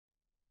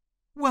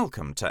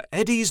Welcome to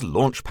Eddie's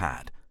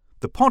Launchpad,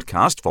 the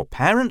podcast for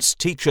parents,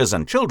 teachers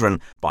and children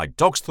by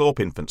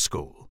Dogsthorpe Infant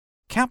School.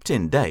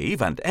 Captain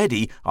Dave and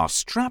Eddie are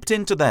strapped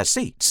into their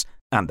seats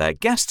and their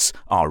guests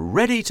are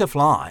ready to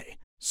fly.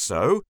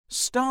 So,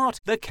 start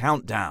the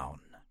countdown.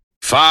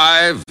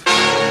 5,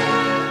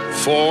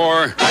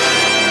 4,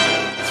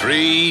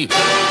 3,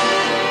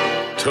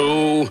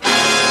 2,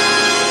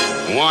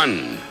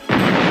 1.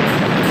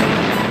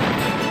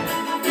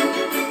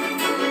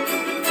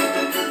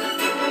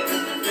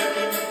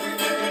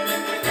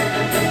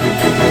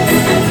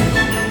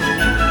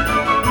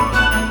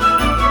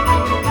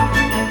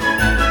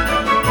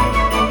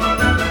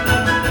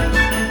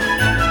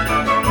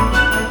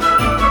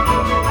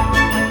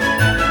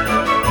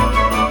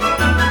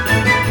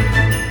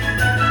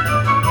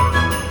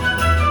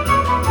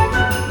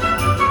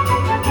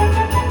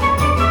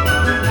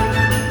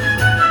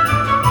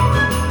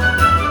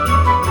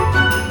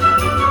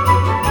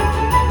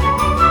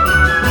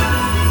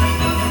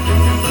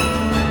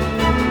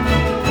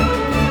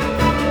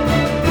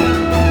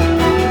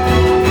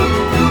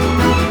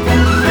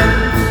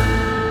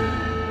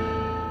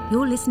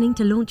 Listening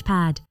to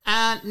Launchpad.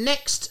 Our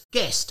next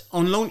guest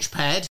on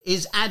Launchpad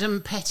is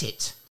Adam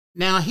Pettit.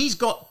 Now, he's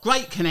got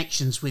great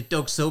connections with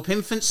Dogsthorpe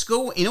Infant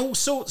School in all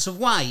sorts of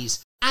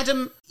ways.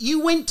 Adam,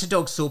 you went to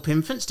Dogsthorpe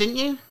Infants, didn't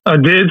you? I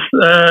did.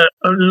 A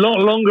lot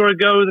longer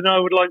ago than I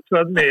would like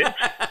to admit.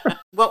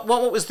 What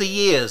was the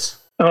years?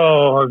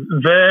 Oh,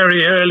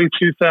 very early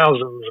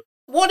 2000s.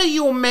 What are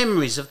your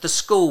memories of the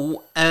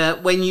school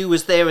when you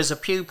was there as a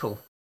pupil?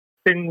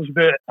 Things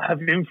that have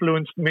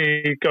influenced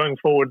me going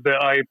forward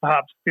that I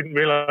perhaps didn't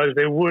realise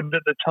they would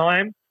at the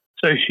time.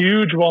 So a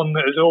huge one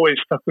that has always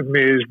stuck with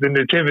me is the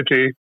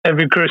Nativity.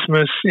 Every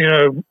Christmas,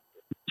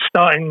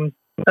 starting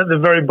at the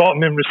very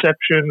bottom in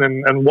reception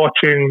and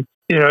watching,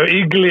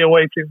 eagerly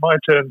awaiting my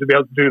turn to be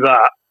able to do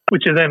that,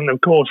 which then, of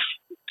course,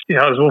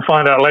 as we'll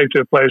find out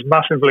later, plays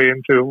massively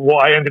into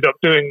what I ended up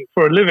doing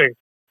for a living.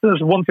 So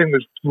that's one thing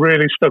that's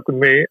really stuck with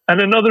me.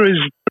 And another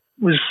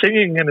was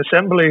singing in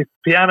assembly,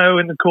 piano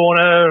in the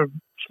corner,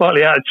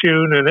 slightly out of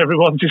tune, and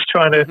everyone just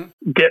trying to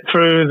get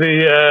through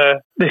the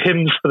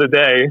hymns for the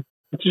day.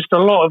 Just a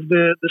lot of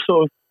the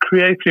sort of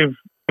creative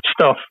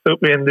stuff that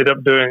we ended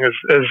up doing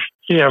has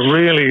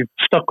really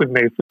stuck with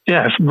me.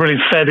 Yeah, it's really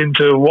fed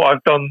into what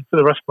I've done for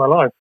the rest of my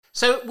life.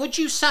 So would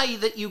you say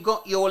that you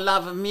got your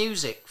love of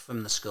music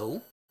from the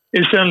school?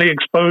 It certainly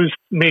exposed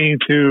me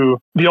to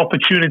the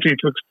opportunity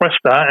to express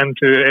that and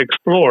to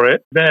explore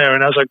it there.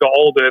 And as I got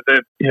older,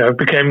 that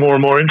became more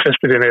and more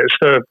interested in it.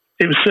 So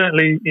it was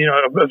certainly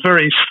a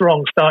very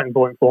strong starting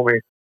point for me.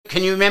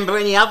 Can you remember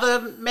any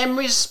other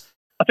memories?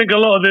 I think a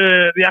lot of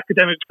the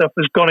academic stuff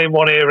has gone in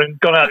one ear and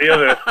gone out the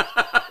other.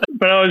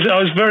 But I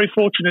was very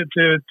fortunate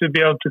to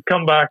be able to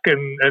come back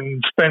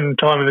and spend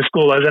time in the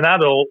school as an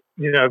adult,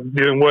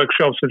 doing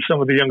workshops with some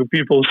of the younger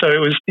people. So it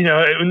was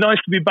nice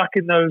to be back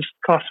in those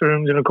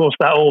classrooms. And of course,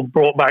 that all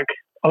brought back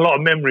a lot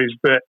of memories.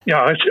 But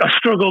I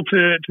struggle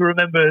to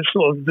remember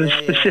sort of the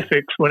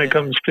specifics when it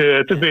comes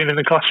to being in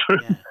the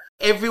classroom. Yeah.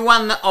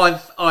 Everyone that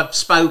I've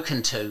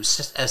spoken to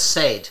has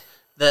said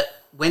that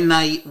when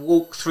they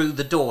walk through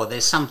the door,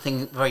 there's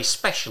something very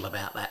special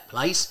about that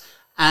place.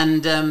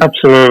 And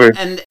absolutely.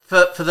 And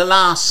for the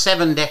last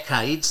 7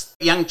 decades,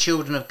 young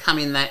children have come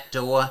in that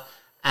door,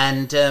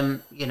 and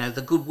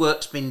the good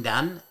work's been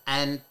done,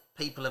 and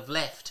people have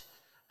left,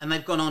 and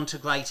they've gone on to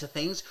greater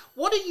things.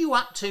 What are you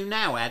up to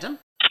now, Adam?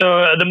 So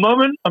at the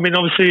moment,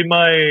 obviously,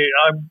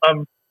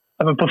 I'm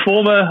a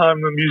performer.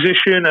 I'm a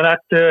musician, an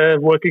actor,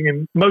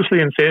 working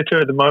mostly in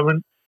theatre at the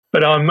moment.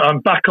 But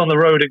I'm back on the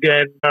road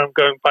again. I'm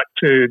going back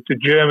to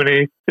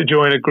Germany to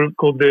join a group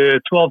called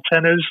the 12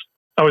 Tenors.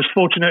 I was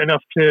fortunate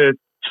enough to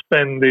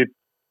spend the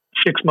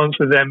 6 months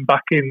with them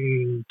back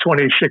in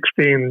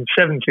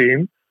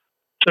 2016-17.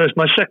 So it's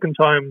my second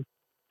time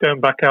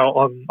going back out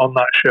on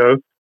that show,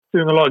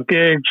 doing a lot of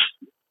gigs,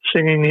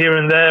 singing here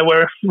and there,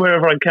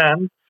 wherever I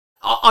can.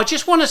 I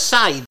just want to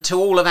say to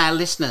all of our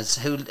listeners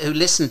who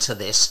listen to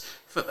this,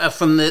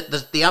 from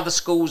the other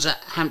schools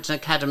at Hampton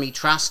Academy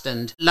Trust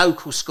and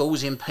local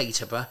schools in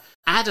Peterborough,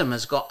 Adam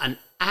has got an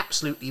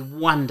absolutely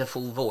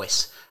wonderful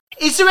voice.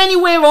 Is there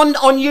anywhere on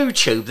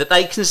YouTube that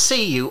they can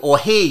see you or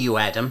hear you,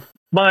 Adam?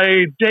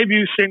 My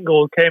debut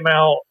single came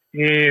out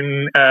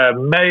in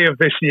May of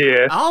this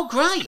year. Oh,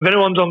 great. If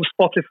anyone's on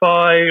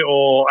Spotify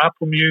or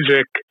Apple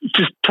Music,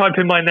 just type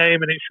in my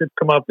name and it should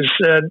come up. It's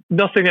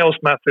Nothing Else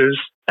Matters,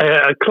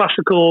 a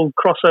classical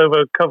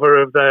crossover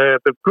cover of the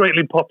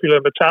greatly popular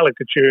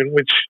Metallica tune,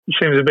 which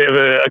seems a bit of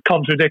a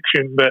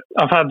contradiction, but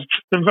I've had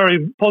some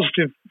very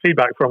positive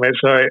feedback from it.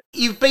 So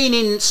you've been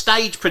in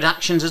stage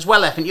productions as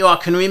well, haven't you? I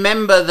can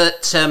remember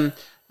that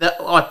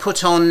I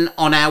put on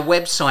our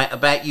website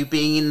about you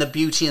being in The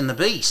Beauty and the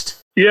Beast.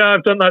 Yeah,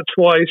 I've done that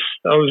twice.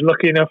 I was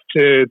lucky enough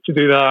to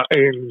do that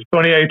in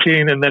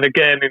 2018 and then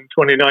again in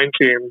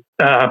 2019,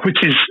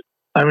 which is,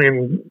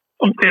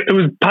 it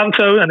was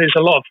panto and it's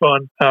a lot of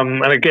fun.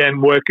 And again,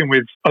 working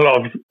with a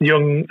lot of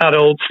young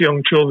adults,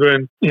 young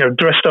children,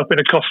 dressed up in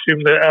a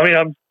costume that,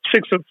 I'm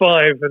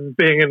 6'5", and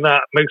being in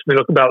that makes me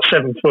look about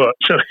 7 foot.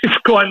 So it's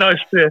quite nice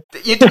to.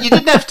 You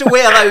didn't have to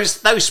wear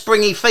those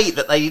springy feet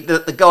that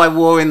the guy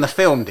wore in the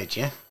film, did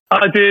you?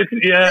 I did,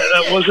 yeah.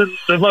 That wasn't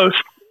the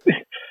most.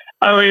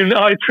 I mean,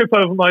 I trip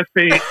over my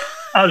feet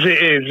as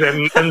it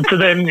is, and to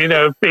then,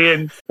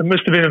 it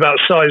must have been about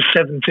size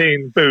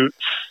 17 boots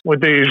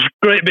with these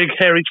great big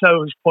hairy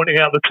toes pointing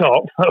out the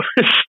top. That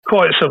was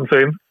quite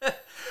something.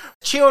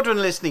 Children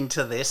listening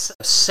to this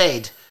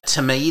said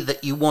to me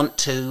that you want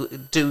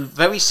to do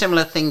very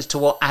similar things to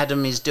what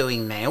Adam is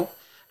doing now.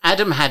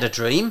 Adam had a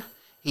dream.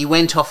 He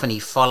went off and he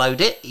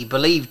followed it. He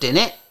believed in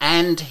it,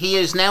 and he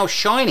is now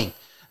shining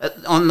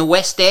on the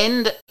West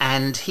End,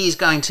 and he's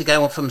going to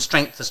go from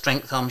strength to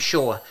strength, I'm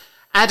sure.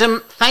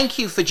 Adam, thank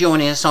you for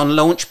joining us on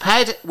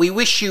Launchpad. We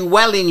wish you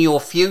well in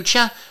your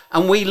future,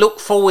 and we look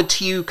forward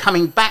to you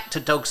coming back to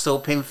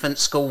Dogsthorpe Infant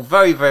School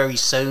very, very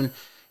soon.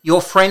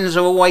 Your friends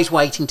are always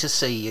waiting to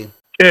see you.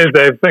 Cheers,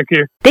 Dave. Thank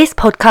you. This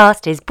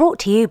podcast is brought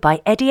to you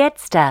by Eddie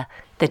Edster,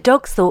 the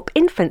Dogsthorpe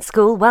Infant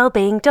School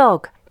Wellbeing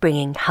Dog,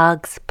 bringing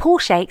hugs, paw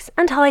shakes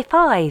and high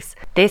fives.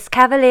 This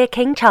Cavalier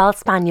King Charles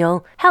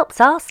Spaniel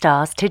helps our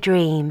stars to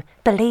dream,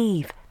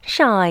 believe,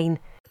 shine.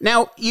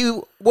 Now,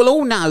 you will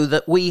all know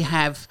that we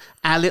have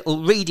our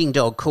little reading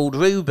dog called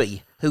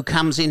Ruby, who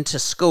comes into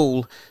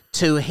school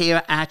to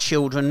hear our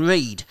children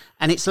read.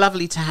 And it's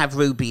lovely to have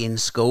Ruby in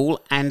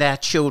school, and our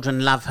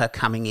children love her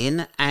coming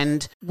in.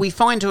 And we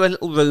find her a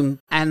little room,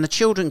 and the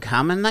children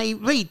come and they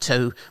read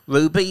to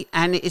Ruby,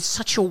 and it's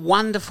such a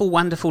wonderful,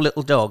 wonderful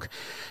little dog.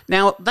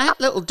 Now, that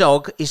little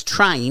dog is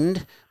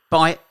trained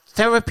by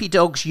Therapy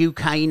Dogs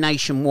UK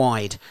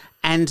nationwide,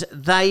 and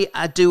they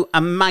do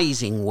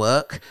amazing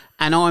work.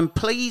 And I'm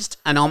pleased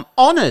and I'm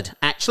honoured,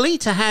 actually,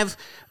 to have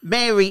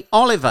Mary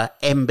Oliver,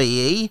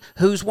 MBE,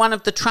 who's one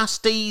of the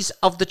trustees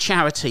of the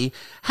charity.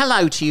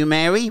 Hello to you,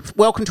 Mary.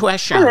 Welcome to our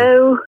show.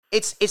 Hello.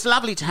 It's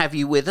lovely to have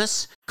you with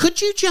us.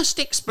 Could you just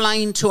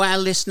explain to our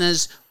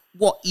listeners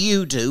what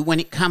you do when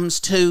it comes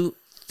to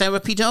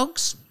therapy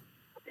dogs?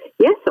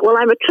 Yes, well,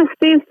 I'm a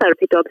trustee of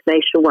Therapy Dogs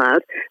Nationwide.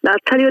 Now,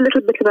 I'll tell you a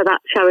little bit about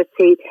that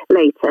charity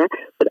later,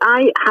 but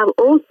I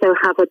also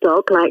have a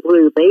dog like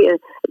Ruby.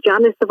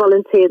 Jan is the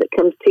volunteer that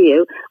comes to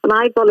you, and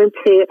I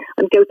volunteer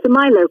and go to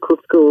my local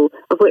school,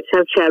 of which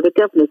I'm chair of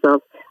governors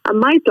of.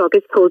 And my dog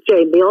is called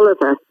Jamie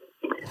Oliver.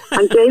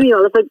 And Jamie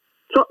Oliver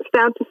trots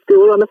down to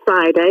school on a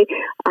Friday,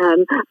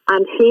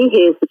 and he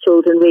hears the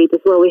children read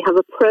as well. We have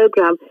a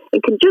programme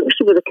in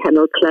conjunction with the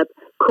Kennel Club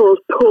called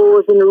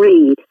Pause and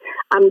Read,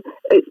 and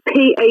it's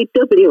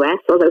PAWS,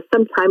 although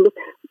sometimes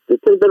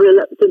the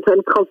reluctant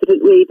and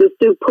confident readers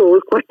do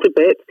pause quite a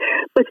bit.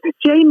 But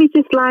Jamie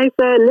just lies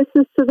there,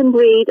 listens to them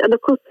read, and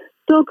of course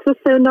dogs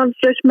are so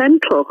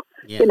non-judgmental.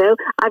 Yeah.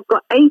 I've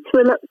got 8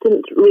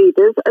 reluctant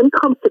readers, and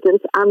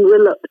confident and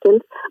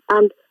reluctant,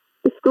 and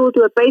the school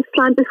do a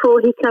baseline before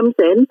he comes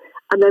in,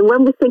 and then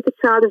when we think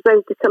a child is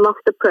ready to come off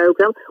the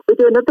programme, we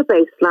do another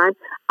baseline,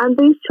 and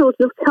these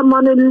children have come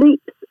on in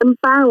leaps and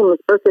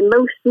bounds, both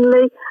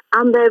emotionally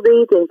and their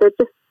reading. They're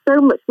just so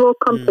much more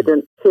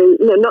confident to,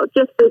 not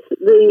just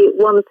the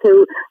ones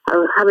who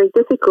are having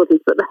difficulties,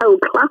 but the whole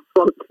class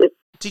want to.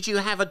 Did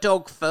you have a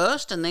dog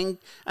first and then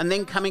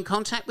come in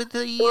contact with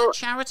the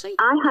charity?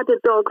 I had a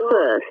dog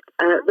first.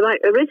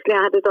 Originally,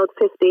 I had a dog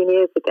 15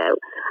 years ago,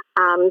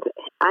 and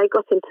I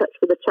got in touch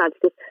with the charity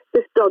because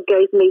this dog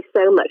gave me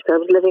so much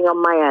because I was living on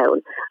my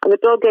own. And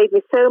the dog gave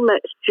me so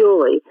much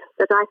joy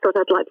that I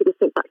thought I'd like to give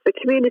something back to the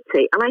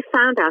community. And I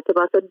found out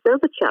about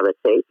another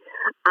charity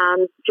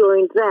and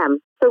joined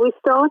them. So we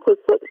started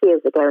 6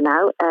 years ago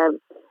now,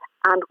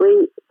 and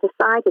we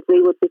decided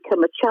we would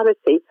become a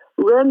charity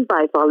run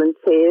by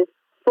volunteers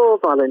for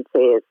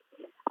volunteers.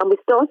 And we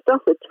started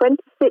off with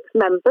 26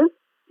 members,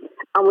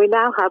 and we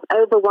now have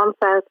over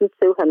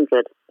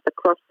 1,200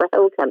 across the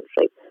whole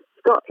country.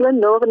 Scotland,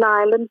 Northern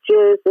Ireland,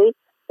 Jersey,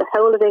 the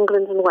whole of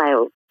England and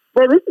Wales.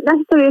 There isn't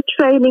necessarily a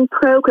training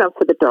programme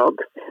for the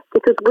dogs,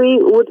 because we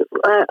would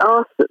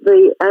ask that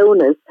the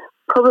owners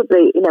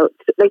probably,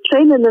 they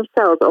train them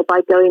themselves or by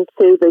going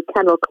to the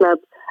Kennel Club,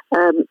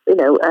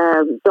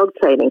 dog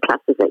training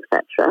classes,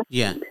 etc.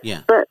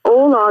 Yeah. But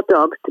all our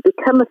dogs, to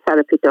become a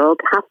therapy dog,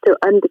 have to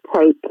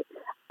undertake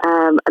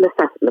an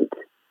assessment.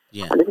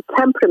 Yeah. And it's a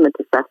temperament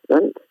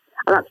assessment,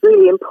 and that's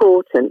really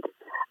important.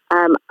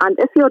 And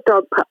if your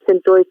dog perhaps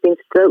enjoys being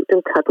stroked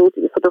and cuddled,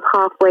 you're sort of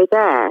halfway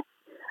there.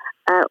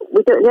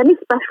 We don't need any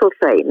special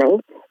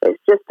training.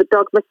 It's just the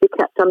dog must be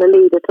kept on a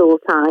lead at all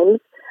times,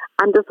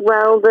 and as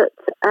well that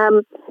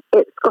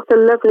it's got a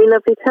lovely,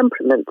 lovely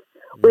temperament.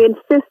 We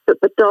insist that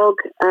the dog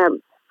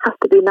has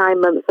to be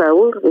 9 months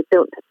old. We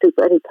don't do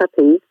any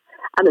puppies.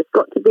 And it's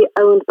got to be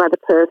owned by the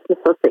person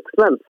for 6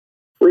 months.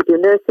 We do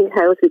nursing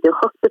homes, we do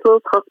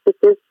hospitals,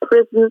 hospices,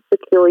 prisons,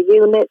 secure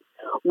units,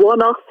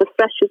 one-off for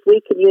Freshers'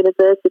 Week in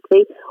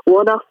university,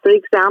 one-off for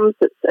exams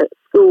at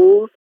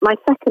schools. My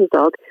second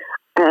dog,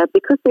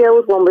 because the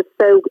old one was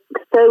so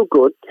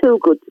good, too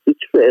good to be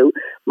true,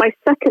 my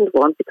second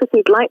one, because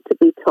he'd like to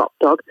be top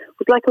dog,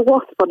 was like a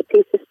wasp on a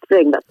piece of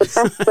string. That's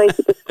the best way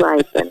to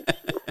describe him.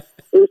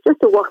 He was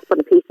just a wasp on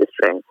a piece of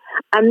string.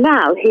 And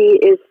now he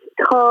is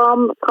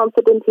calm,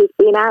 confident. He's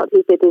been out.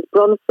 He did his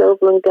bronze,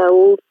 silver and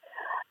gold.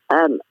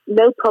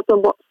 No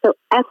problem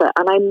whatsoever.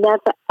 And I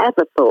never,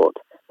 ever thought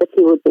that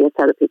he would be a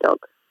therapy dog.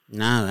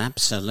 No,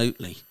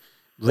 absolutely.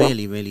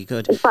 Really, really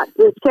good. In fact,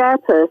 the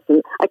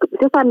chairperson,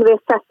 because I'm the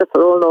assessor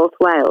for all North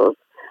Wales,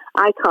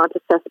 I can't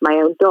assess my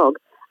own dog.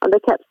 And they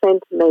kept saying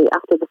to me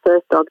after the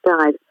first dog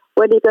died,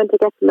 when are you going to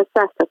get him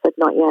assessed? I said,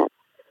 not yet.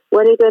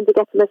 When are you going to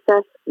get him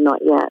assessed?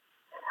 Not yet.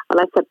 And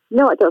I said,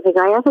 no, I don't think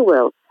I ever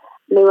will.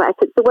 Anyway, I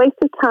said, it's a waste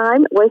of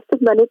time, waste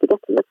of money to get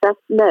him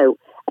assessed. No.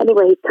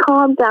 Anyway, he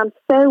calmed down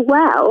so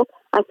well,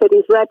 I said,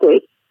 he's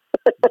ready.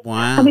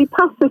 Wow. And he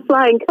passed with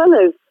flying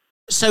colours.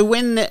 So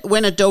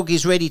when a dog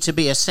is ready to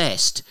be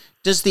assessed,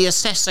 does the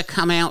assessor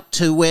come out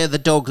to where the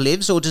dog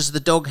lives, or does the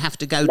dog have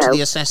to go to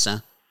the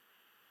assessor?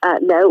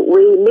 No,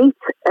 we meet,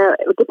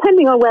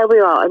 depending on where we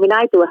are. I mean,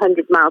 I do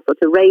 100 miles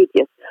sort of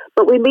radius,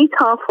 but we meet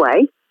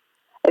halfway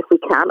if we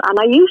can. And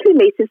I usually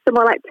meet in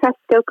somewhere like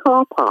Tesco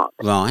car park.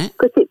 Right.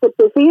 Because it's a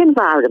busy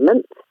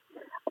environment,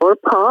 or a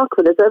park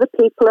where there's other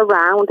people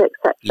around,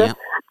 etc. Yeah.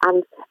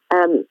 And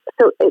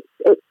so it's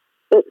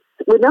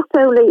we not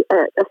only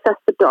assess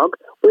the dog,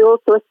 we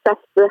also assess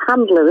the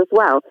handler as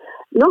well.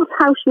 Not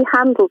how she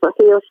handles, or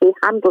he or she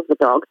handles the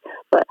dog,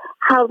 but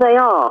how they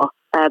are.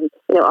 Are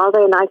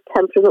they a nice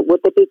temperament?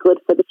 Would they be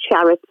good for the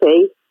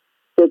charity?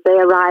 Did they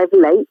arrive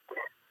late?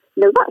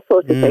 That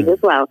sort of thing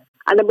as well.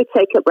 And then we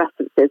take up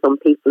references on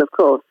people, of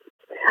course.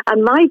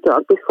 And my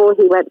dog, before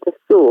he went to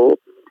school,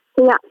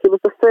 he actually was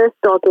the first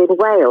dog in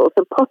Wales,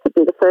 and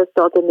possibly the first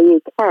dog in the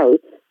UK,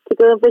 to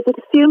go and visit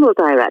funeral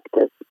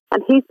directors.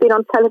 And he's been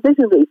on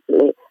television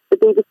recently. The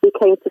BBC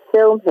came to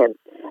film him.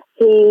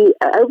 He,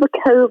 over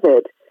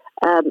COVID,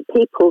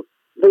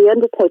 the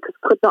undertakers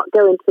could not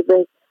go into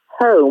the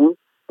home,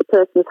 the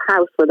person's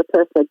house where the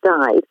person had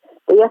died.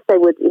 So yes, they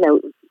would,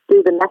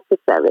 do the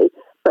necessary,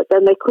 but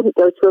then they couldn't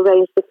go to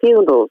arrange the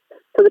funerals.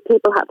 So the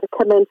people had to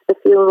come into the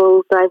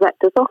funeral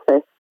director's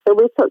office. So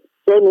we took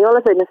Jamie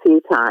Oliver in a few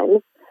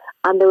times,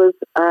 and there was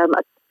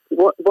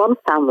one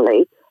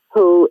family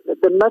who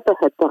the mother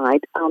had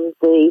died, and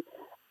the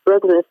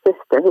brother and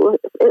sister, who were,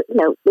 in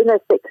their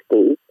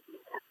 60s,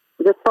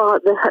 the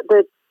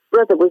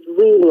brother was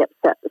really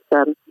upset with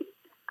them,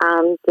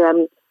 and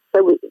so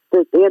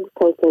the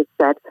undertaker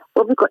said,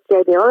 well, we've got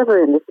Jamie Oliver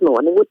in this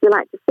morning, would you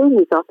like to see him?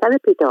 He's our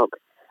therapy dog.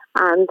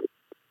 And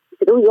he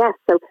said, oh yes.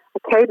 So I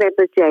came in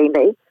with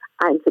Jamie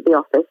into the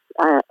office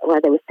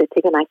where they were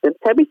sitting, and I said, I'm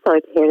terribly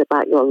sorry to hear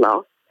about your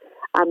loss.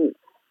 And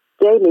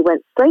Jamie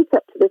went straight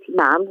up to this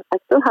man. I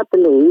still had the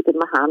lead in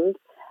my hand,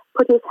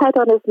 put his head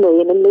on his knee,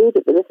 and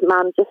immediately this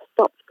man just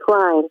stopped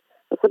crying.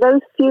 And for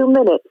those few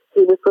minutes,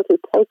 he was sort of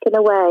taken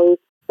away,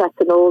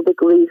 and all the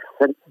grief,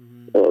 and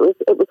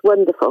it was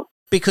wonderful.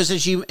 Because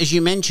as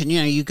you mentioned,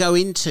 you go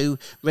into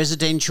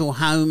residential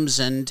homes,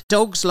 and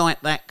dogs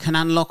like that can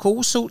unlock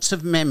all sorts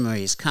of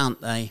memories,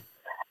 can't they?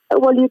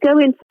 Well, you go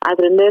into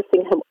either a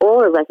nursing home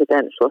or a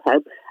residential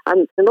home,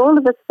 and all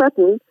of a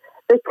sudden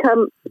they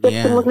come, if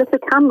someone's lit a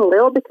candle, they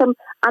all become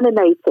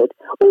animated.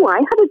 Oh, I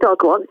had a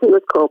dog once, he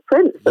was called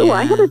Prince. Oh,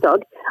 I had a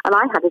dog, and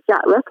I had a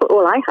Jack Russell.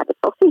 Oh, I had a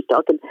sausage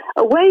dog, and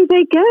away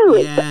they go.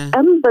 Yeah. It's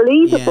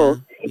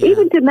unbelievable. Yeah.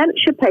 Even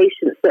dementia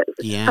patients that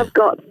have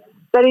got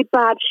very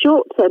bad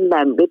short-term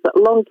memory, but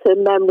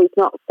long-term memory's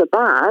not so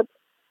bad.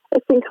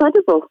 It's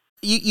incredible.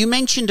 You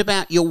mentioned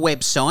about your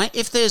website.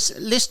 If there's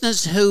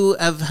listeners who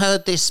have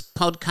heard this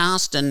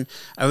podcast and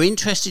are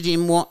interested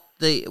in what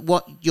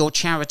your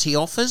charity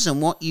offers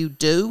and what you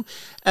do,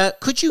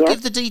 could you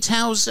give the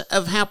details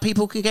of how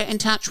people can get in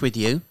touch with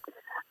you?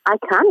 I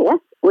can, yes.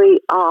 We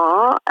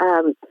are,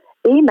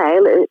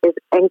 email is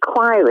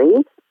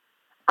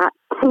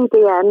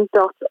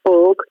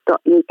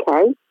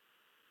enquiries@tdn.org.uk,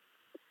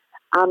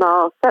 and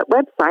our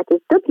website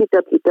is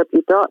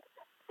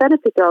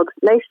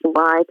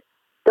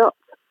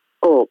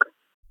www.therapydogsnationwide.org.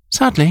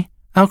 Sadly,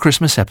 our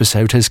Christmas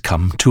episode has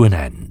come to an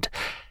end.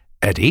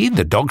 Eddie,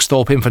 the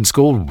Dogsthorpe Infant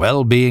School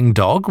Wellbeing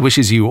Dog,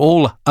 wishes you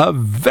all a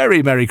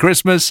very Merry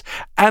Christmas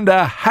and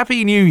a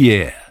Happy New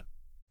Year.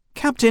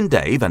 Captain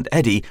Dave and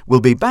Eddie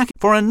will be back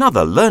for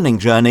another learning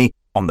journey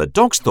on the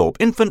Dogsthorpe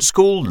Infant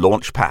School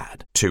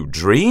Launchpad to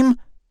dream,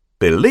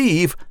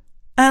 believe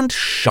and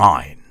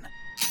shine.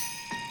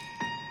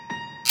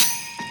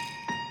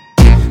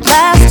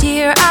 Last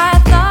year I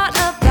thought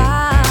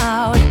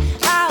about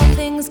how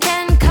things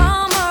can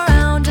come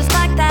around just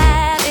like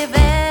that if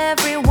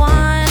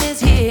everyone is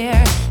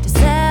here to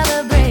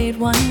celebrate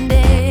one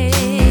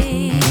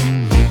day.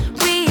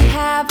 We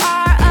have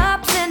our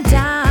ups and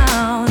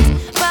downs,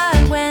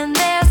 but when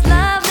there's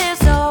love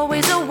there's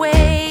always a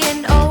way.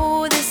 And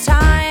oh, this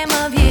time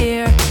of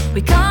year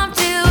we come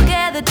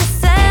together to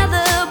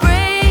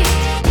celebrate.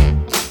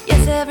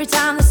 Yes, every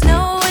time the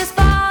snow is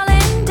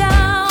falling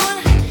down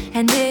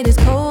and it is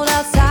cold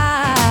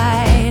outside,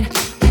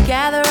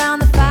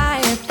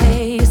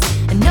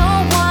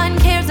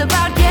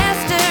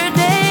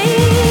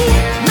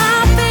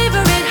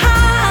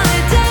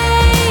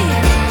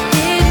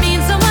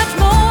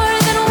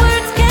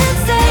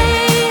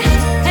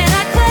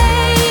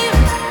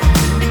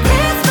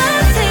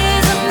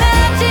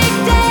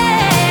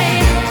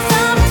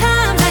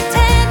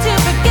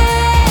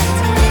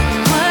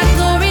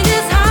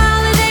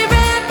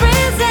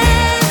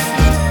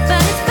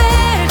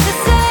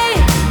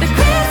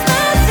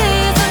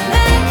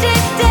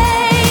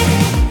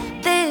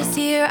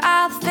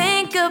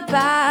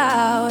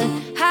 about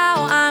how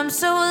I'm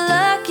so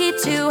lucky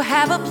to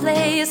have a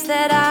place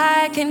that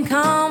I can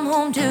come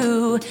home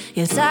to.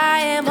 Yes, I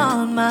am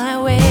on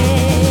my way.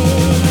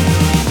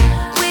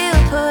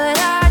 We'll put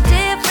our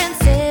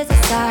differences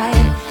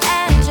aside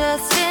and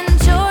just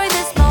enjoy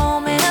this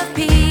moment of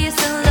peace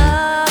and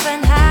love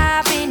and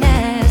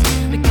happiness.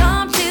 We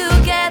come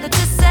together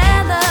to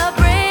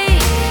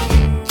celebrate.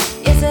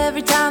 Yes,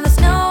 every time the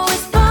snow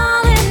is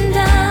falling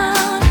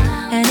down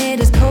and it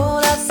is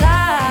cold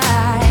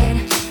outside,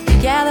 we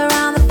gather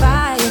around the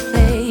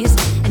fireplace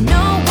and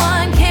no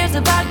one cares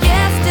about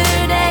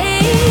yesterday.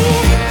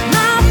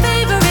 My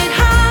favorite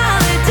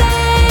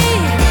holiday,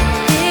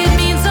 it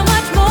means so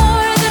much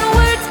more than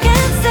words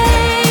can say.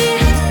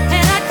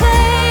 And I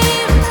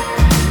claim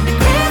that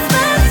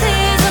Christmas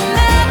is a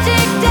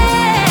magic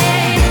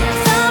day.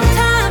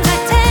 Sometimes I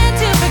tend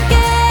to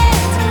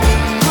forget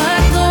what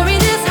glory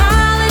this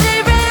holiday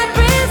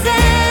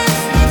represents,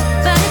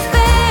 but it's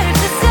fair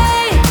to say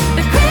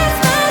that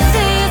Christmas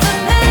is a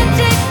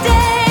magic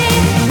day.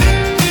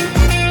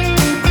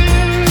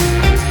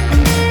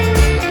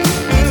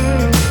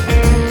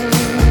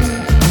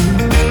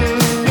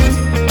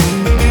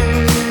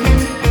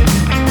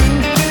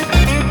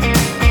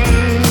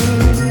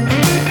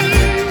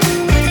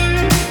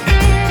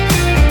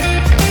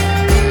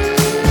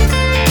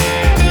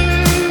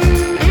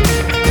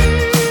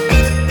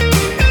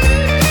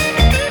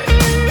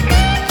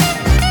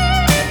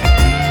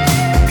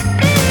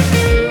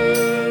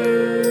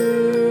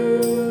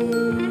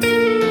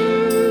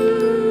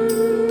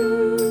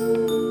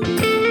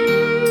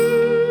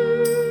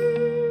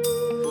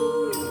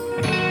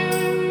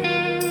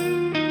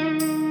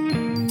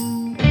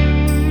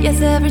 Yes,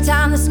 every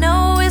time the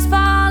snow is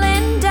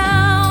falling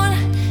down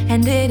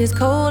and it is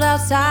cold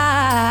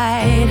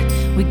outside,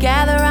 we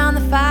gather around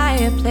the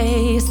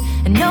fireplace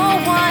and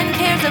no one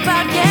cares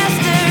about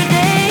yesterday.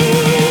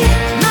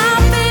 My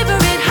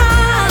favorite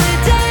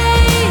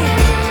holiday,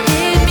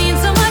 it means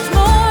so much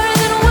more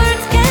than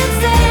words can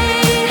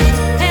say.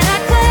 And I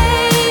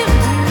claim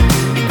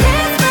that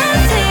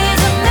Christmas is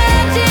a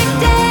magic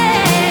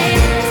day.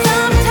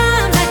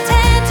 Sometimes I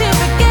tend to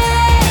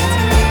forget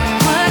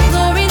what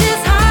glory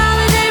this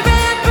holiday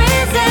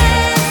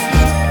represents,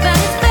 but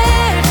it's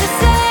fair to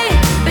say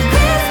that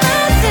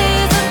Christmas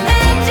is a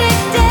magic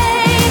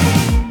day.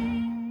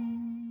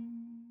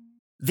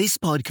 This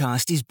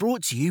podcast is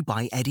brought to you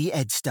by Eddie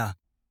Edster,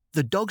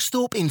 the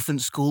Dogsthorpe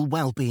Infant School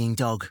Wellbeing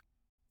Dog,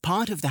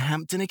 part of the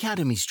Hampton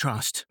Academies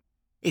Trust.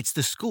 It's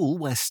the school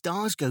where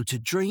stars go to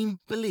dream,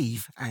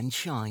 believe and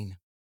shine.